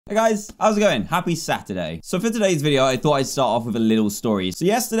Hey guys, how's it going? Happy Saturday. So for today's video, I thought I'd start off with a little story. So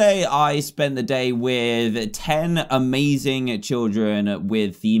yesterday, I spent the day with 10 amazing children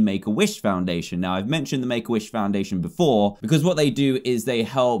with the Make-A-Wish Foundation. Now, I've mentioned the Make-A-Wish Foundation before because what they do is they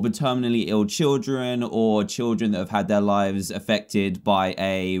help terminally ill children or children that have had their lives affected by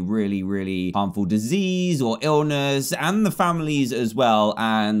a really harmful disease or illness, and the families as well,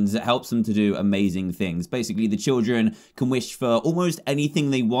 and helps them to do amazing things. Basically, the children can wish for almost anything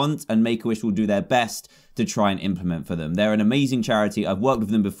they want, and Make-A-Wish will do their best to try and implement for them. They're an amazing charity. I've worked with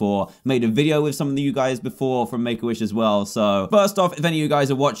them before, made a video with some of you guys before from Make-A-Wish as well. So first off, if any of you guys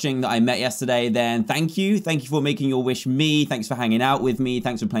are watching that I met yesterday, then thank you. Thank you for making your wish me. Thanks for hanging out with me.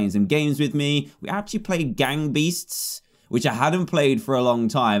 Thanks for playing some games with me. We actually played Gang Beasts, which I hadn't played for a long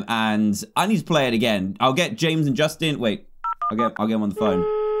time, and I need to play it again. I'll get James and Justin. Wait, I'll get them on the phone.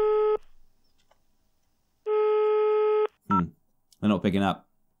 They're not picking up.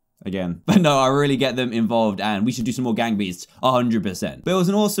 Again. But no, I really get them involved, and we should do some more Gang Beasts, 100%. But it was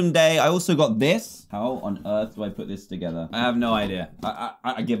an awesome day. I also got this. How on earth do I put this together? I have no idea.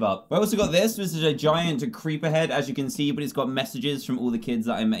 I give up. But I also got this. This is a giant creeper head, as you can see, but it's got messages from all the kids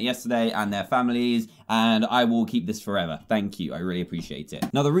that I met yesterday and their families, and I will keep this forever. Thank you. I really appreciate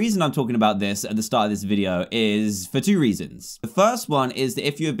it. Now, the reason I'm talking about this at the start of this video is for two reasons. The first one is that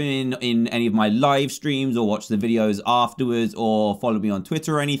if you have been in any of my live streams or watched the videos afterwards or followed me on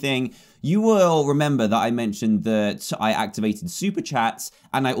Twitter or anything, you will remember that I mentioned that I activated super chats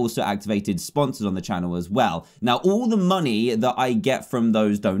and I also activated sponsors on the channel as well. Now, all the money that I get from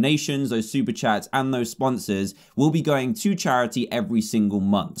those donations, those super chats, and those sponsors will be going to charity every single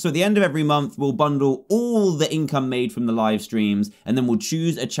month. So at the end of every month, we'll bundle all the income made from the live streams, and then we'll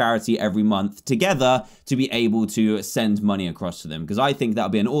choose a charity every month together to be able to send money across to them. Because I think that'll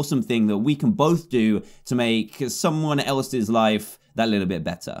be an awesome thing that we can both do to make someone else's life that little bit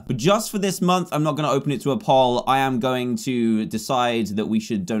better. But just for this month, I'm not going to open it to a poll. I am going to decide that we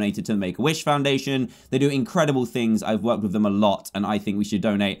should donate it to the Make-A-Wish Foundation. They do incredible things. I've worked with them a lot, and I think we should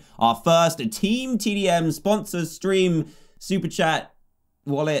donate our first Team TDM sponsor stream super chat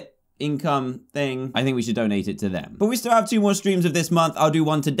wallet income thing. I think we should donate it to them. But we still have 2 more streams of this month. I'll do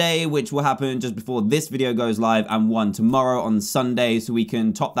one today, which will happen just before this video goes live, and one tomorrow on Sunday, so we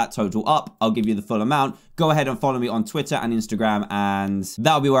can top that total up. I'll give you the full amount. Go ahead and follow me on Twitter and Instagram, and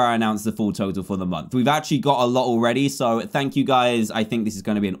that'll be where I announce the full total for the month. We've actually got a lot already, so thank you guys. I think this is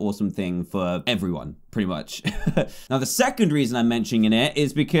going to be an awesome thing for everyone, pretty much. Now, the second reason I'm mentioning it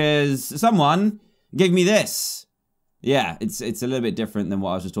is because someone gave me this. Yeah, it's a little bit different than what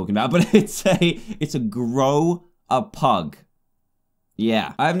I was just talking about, but it's a grow a pug.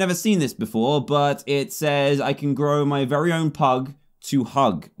 Yeah, I've never seen this before, but it says I can grow my very own pug to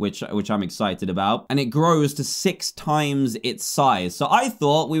hug, which I'm excited about, and it grows to 6 times its size. So I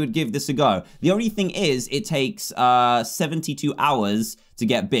thought we would give this a go. The only thing is it takes 72 hours to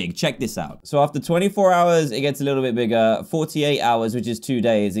get big. Check this out. So after 24 hours, it gets a little bit bigger. 48 hours, which is 2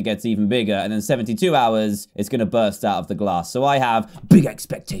 days, it gets even bigger. And then 72 hours, it's gonna burst out of the glass. So I have big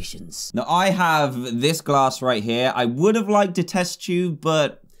expectations. Now I have this glass right here. I would have liked a test tube,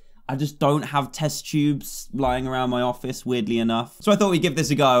 but I just don't have test tubes lying around my office, weirdly enough. So I thought we'd give this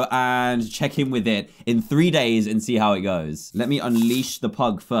a go and check in with it in 3 days and see how it goes. Let me unleash the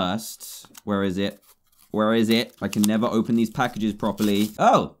pug first. Where is it? Where is it? I can never open these packages properly.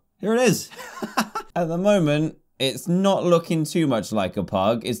 Oh, here it is. At the moment, it's not looking too much like a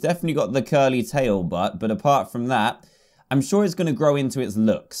pug. It's definitely got the curly tail butt, but apart from that, I'm sure it's gonna grow into its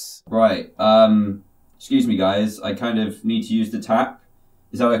looks. Right, excuse me guys, I kind of need to use the tap.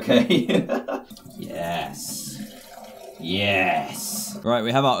 Is that okay? Yes. Yes. Right,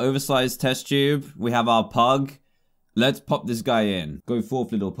 we have our oversized test tube. We have our pug. Let's pop this guy in. Go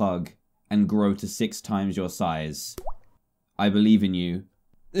forth, little pug, and grow to 6 times your size. I believe in you.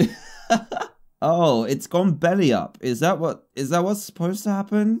 Oh, it's gone belly up. Is that what's supposed to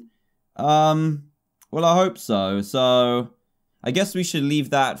happen? Well, I hope so. So I guess we should leave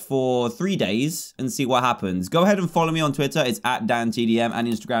that for 3 days and see what happens. Go ahead and follow me on Twitter. It's at DanTDM, and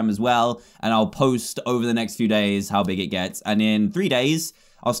Instagram as well. And I'll post over the next few days how big it gets. And in 3 days,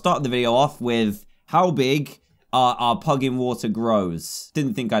 I'll start the video off with how big our pug in water grows.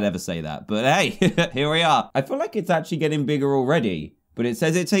 Didn't think I'd ever say that, but hey, here we are. I feel like it's actually getting bigger already, but it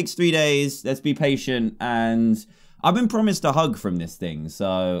says it takes 3 days. Let's be patient, and I've been promised a hug from this thing,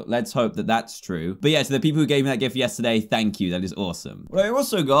 so let's hope that that's true. But yeah, to the people who gave me that gift yesterday, thank you. That is awesome. What I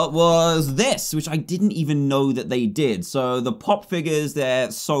also got was this, which I didn't even know that they did. So the pop figures,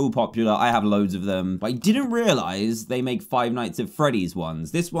 they're so popular. I have loads of them. But I didn't realize they make Five Nights at Freddy's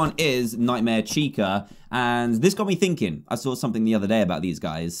ones. This one is Nightmare Chica, and this got me thinking. I saw something the other day about these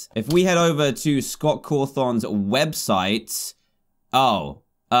guys. If we head over to Scott Cawthon's website... Oh,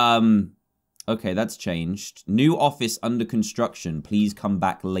 okay, that's changed. New office under construction. Please come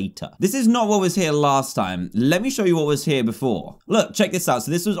back later. This is not what was here last time. Let me show you what was here before. Look, check this out.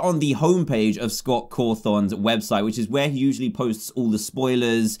 So this was on the homepage of Scott Cawthon's website, which is where he usually posts all the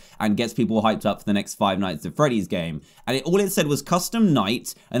spoilers and gets people hyped up for the next Five Nights at Freddy's game. And all it said was custom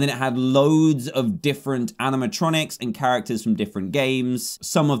night, and then it had loads of different animatronics and characters from different games.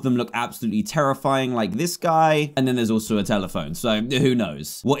 Some of them look absolutely terrifying, like this guy. And then there's also a telephone, so who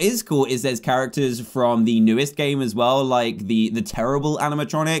knows? What is cool is there's characters from the newest game as well, like the terrible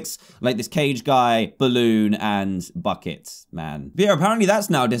animatronics, like this cage guy, balloon, and bucket man. But yeah, apparently that's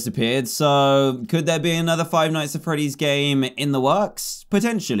now disappeared, so could there be another Five Nights at Freddy's game in the works?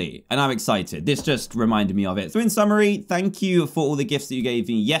 Potentially, and I'm excited. This just reminded me of it. So in summary, thank you for all the gifts that you gave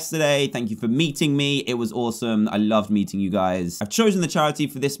me yesterday. Thank you for meeting me. It was awesome. I loved meeting you guys. I've chosen the charity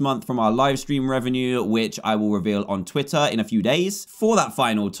for this month from our live stream revenue, which I will reveal on Twitter in a few days. For that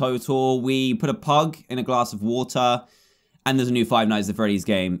final total, we put a pug in a glass of water, and there's a new Five Nights at Freddy's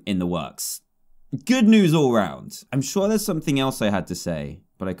game in the works. Good news all round. I'm sure there's something else I had to say,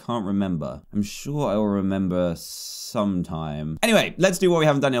 but I can't remember. I'm sure I will remember sometime. Anyway, let's do what we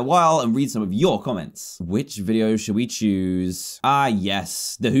haven't done in a while and read some of your comments. Which video should we choose? Ah,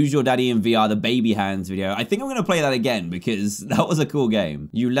 yes. The Who's Your Daddy in VR, the baby hands video. I think I'm going to play that again because that was a cool game.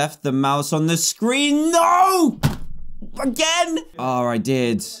 You left the mouse on the screen. No! Again? Oh, I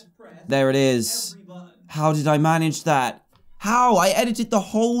did. There it is. How did I manage that? How? I edited the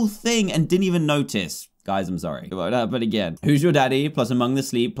whole thing and didn't even notice. Guys, I'm sorry. It won't happen again. Who's Your Daddy plus Among the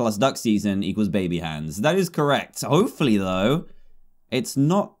Sleep plus Duck Season equals baby hands. That is correct. Hopefully, though, it's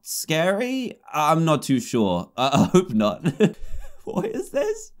not scary. I'm not too sure. I hope not. What is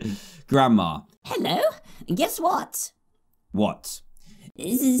this? Grandma. Hello. Guess what? What?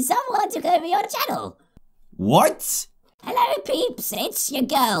 Someone took over your channel. What? Hello, peeps. It's your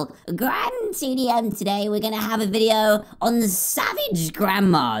girl, DanTDM. Today, we're going to have a video on savage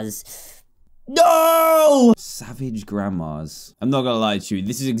grandmas. No! Savage grandmas. I'm not gonna lie to you.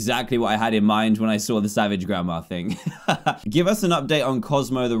 This is exactly what I had in mind when I saw the savage grandma thing. Give us an update on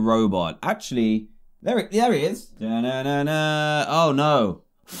Cosmo the robot. Actually, there he is. Da-na-na-na. Oh, no.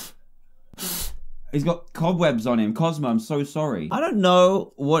 He's got cobwebs on him. Cosmo, I'm so sorry. I don't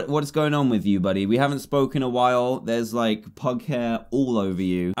know what's going on with you, buddy. We haven't spoken in a while. There's like pug hair all over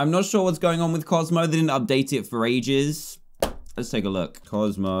you. I'm not sure what's going on with Cosmo. They didn't update it for ages. Let's take a look.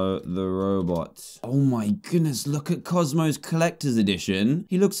 Cosmo the robot. Oh my goodness, look at Cosmo's collector's edition.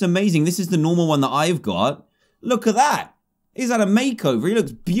 He looks amazing. This is the normal one that I've got. Look at that. He's had a makeover. He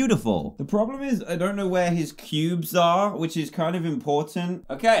looks beautiful. The problem is I don't know where his cubes are, which is kind of important.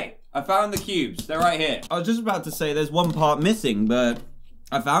 Okay, I found the cubes. They're right here. I was just about to say there's one part missing, but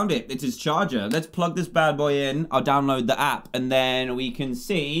I found it. It's his charger. Let's plug this bad boy in. I'll download the app and then we can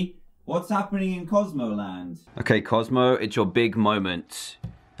see what's happening in Cosmo Land. Okay, Cosmo, it's your big moment.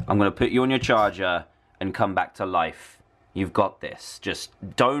 I'm gonna put you on your charger and come back to life. You've got this. Just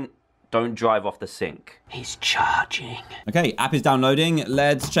don't drive off the sink. He's charging. Okay, app is downloading.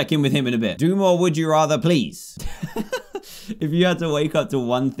 Let's check in with him in a bit. Do more Would You Rather, please. If you had to wake up to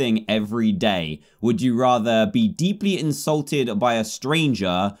one thing every day, would you rather be deeply insulted by a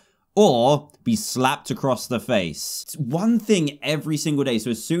stranger or be slapped across the face? It's one thing every single day.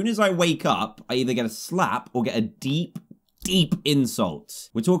 So as soon as I wake up, I either get a slap or get a deep insult.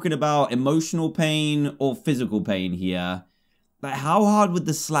 We're talking about emotional pain or physical pain here. Like, how hard would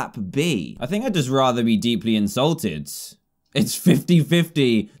the slap be? I think I'd just rather be deeply insulted. It's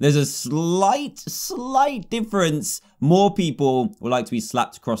 50-50. There's a slight difference. More people would like to be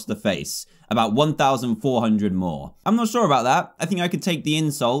slapped across the face. About 1,400 more. I'm not sure about that. I think I could take the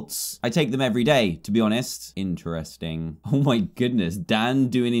insults. I take them every day, to be honest. Interesting. Oh my goodness. Dan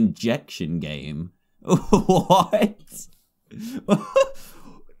do an injection game. What?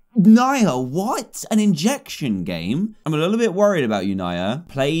 Naya, what? An injection game? I'm a little bit worried about you, Naya.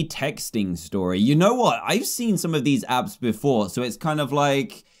 Play texting story. You know what? I've seen some of these apps before, so it's kind of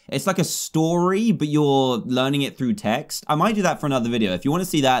like... It's like a story, but you're learning it through text. I might do that for another video. If you want to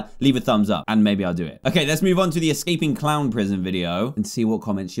see that, leave a thumbs up, and maybe I'll do it. Okay, let's move on to the Escaping Clown Prison video and see what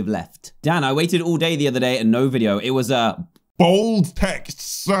comments you've left. Dan, I waited all day the other day and no video. It was a... bold text,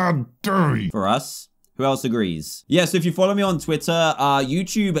 sad day. For us. Who else agrees? Yeah, so if you follow me on Twitter,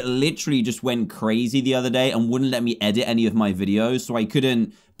 YouTube literally just went crazy the other day and wouldn't let me edit any of my videos, so I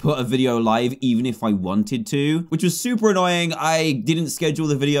couldn't put a video live even if I wanted to, which was super annoying. I didn't schedule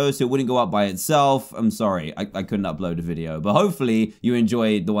the video, so it wouldn't go up by itself. I'm sorry, I couldn't upload a video, but hopefully you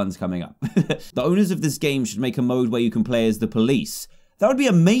enjoyed the ones coming up. The owners of this game should make a mode where you can play as the police. That would be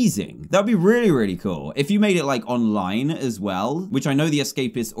amazing. That would be really, really cool. If you made it like online as well, which I know the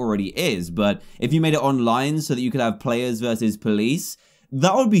Escapist already is, but if you made it online so that you could have players versus police,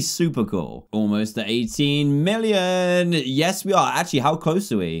 that would be super cool. Almost at 18 million. Yes, we are. Actually, how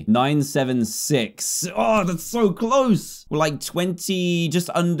close are we? 976. Oh, that's so close. We're like 20,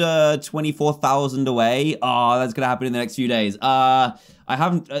 just under 24,000 away. Oh, that's gonna happen in the next few days. I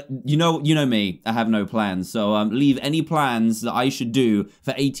haven't, you know me, I have no plans. So leave any plans that I should do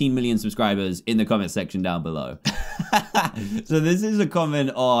for 18 million subscribers in the comment section down below. So this is a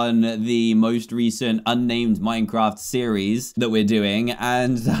comment on the most recent unnamed Minecraft series that we're doing.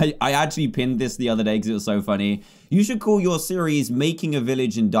 And I actually pinned this the other day because it was so funny. You should call your series Making a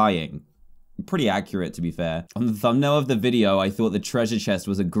Village and Dying. Pretty accurate, to be fair. On the thumbnail of the video, I thought the treasure chest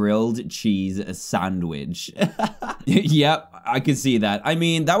was a grilled cheese sandwich. Yep, I could see that. I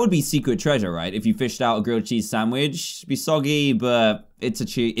mean, that would be secret treasure, right? If you fished out a grilled cheese sandwich, it'd be soggy, but it's a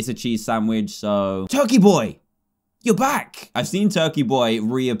cheese sandwich, so... Turkey Boy! You're back! I've seen Turkey Boy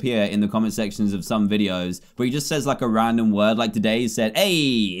reappear in the comment sections of some videos where he just says like a random word, like today he said,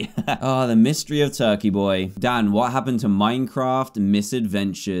 hey! Oh, the mystery of Turkey Boy. Dan, what happened to Minecraft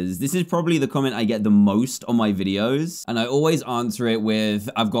misadventures? This is probably the comment I get the most on my videos, and I always answer it with,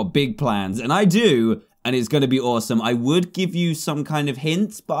 I've got big plans, and I do, and it's gonna be awesome. I would give you some kind of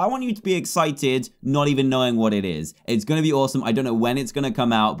hint, but I want you to be excited, not even knowing what it is. It's gonna be awesome. I don't know when it's gonna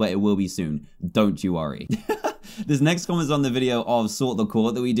come out, but it will be soon. Don't you worry. This next comment is on the video of Sort the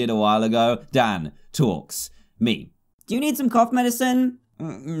Court that we did a while ago. Dan talks. Me. Do you need some cough medicine?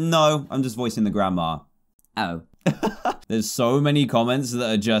 No, I'm just voicing the grandma. Oh. There's so many comments that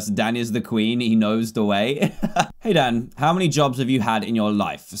are just, Dan is the queen, he knows the way. Hey Dan, how many jobs have you had in your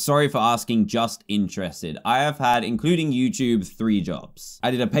life? Sorry for asking, just interested. I have had, including YouTube, 3 jobs.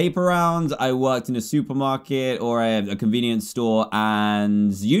 I did a paper round, I worked in a supermarket or a convenience store,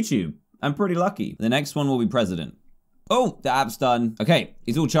 and YouTube. I'm pretty lucky. The next one will be president. Oh, the app's done. Okay,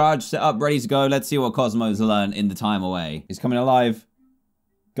 he's all charged, set up, ready to go. Let's see what Cosmo's learned in the time away. He's coming alive.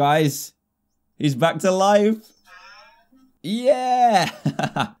 Guys, he's back to life. Yeah!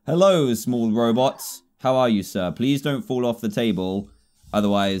 Hello, small robots. How are you, sir? Please don't fall off the table.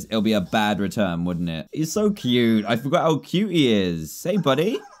 Otherwise, it'll be a bad return, wouldn't it? He's so cute. I forgot how cute he is. Hey,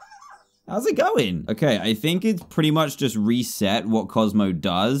 buddy. How's it going? Okay, I think it's pretty much just reset what Cosmo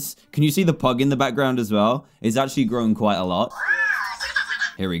does. Can you see the pug in the background as well? It's actually grown quite a lot.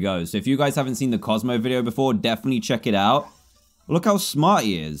 Here we go. So if you guys haven't seen the Cosmo video before, definitely check it out. Look how smart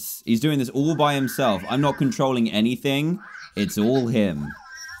he is. He's doing this all by himself. I'm not controlling anything. It's all him.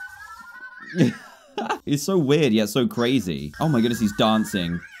 He's so weird, yet so crazy. Oh my goodness, he's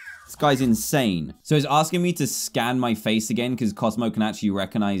dancing. This guy's insane. So he's asking me to scan my face again because Cosmo can actually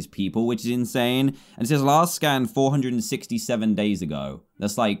recognize people, which is insane. And it says last scan 467 days ago.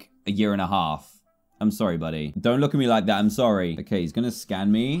 That's like a year and a half. I'm sorry, buddy. Don't look at me like that. I'm sorry. Okay, he's gonna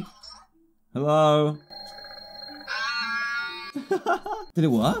scan me. Hello? Did it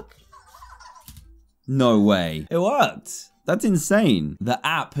work? No way. It worked. That's insane. The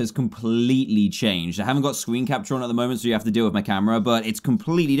app has completely changed. I haven't got screen capture on at the moment, so you have to deal with my camera, but it's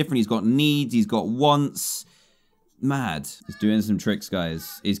completely different. He's got needs, he's got wants. Mad. He's doing some tricks,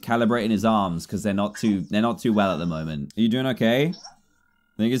 guys. He's calibrating his arms because they're not too well at the moment. Are you doing okay?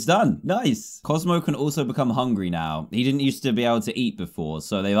 I think it's done. Nice. Cosmo can also become hungry now. He didn't used to be able to eat before,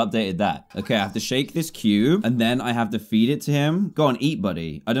 so they've updated that. Okay, I have to shake this cube, and then I have to feed it to him. Go on, eat,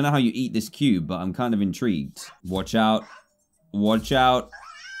 buddy. I don't know how you eat this cube, but I'm kind of intrigued. Watch out. Watch out.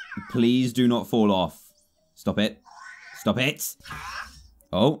 Please do not fall off. Stop it. Stop it.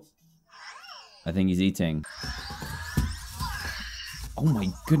 Oh. I think he's eating. Oh my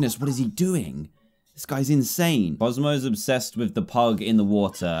goodness, what is he doing? This guy's insane. Cosmo's obsessed with the pug in the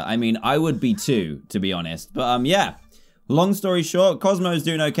water. I mean, I would be too, to be honest. But yeah. Long story short, Cosmo's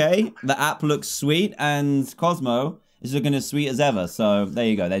doing okay. The app looks sweet, and Cosmo is looking as sweet as ever. So there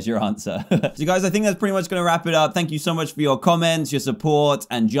you go. There's your answer. So guys, I think that's pretty much going to wrap it up. Thank you so much for your comments, your support,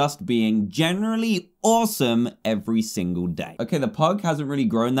 and just being generally awesome every single day. Okay, the pug hasn't really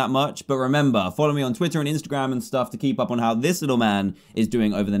grown that much, but remember, follow me on Twitter and Instagram and stuff to keep up on how this little man is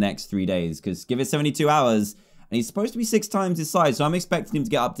doing over the next 3 days, because give it 72 hours, and he's supposed to be 6 times his size, so I'm expecting him to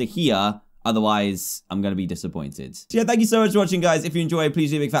get up to here Otherwise, I'm going to be disappointed. So yeah, thank you so much for watching, guys. If you enjoyed,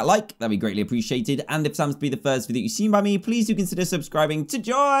 please leave a big fat like. That'd be greatly appreciated. And if Sam's be the first video you've seen by me, please do consider subscribing to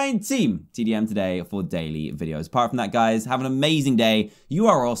join Team TDM today for daily videos. Apart from that, guys, have an amazing day. You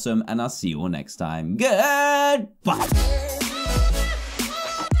are awesome, and I'll see you all next time. Goodbye.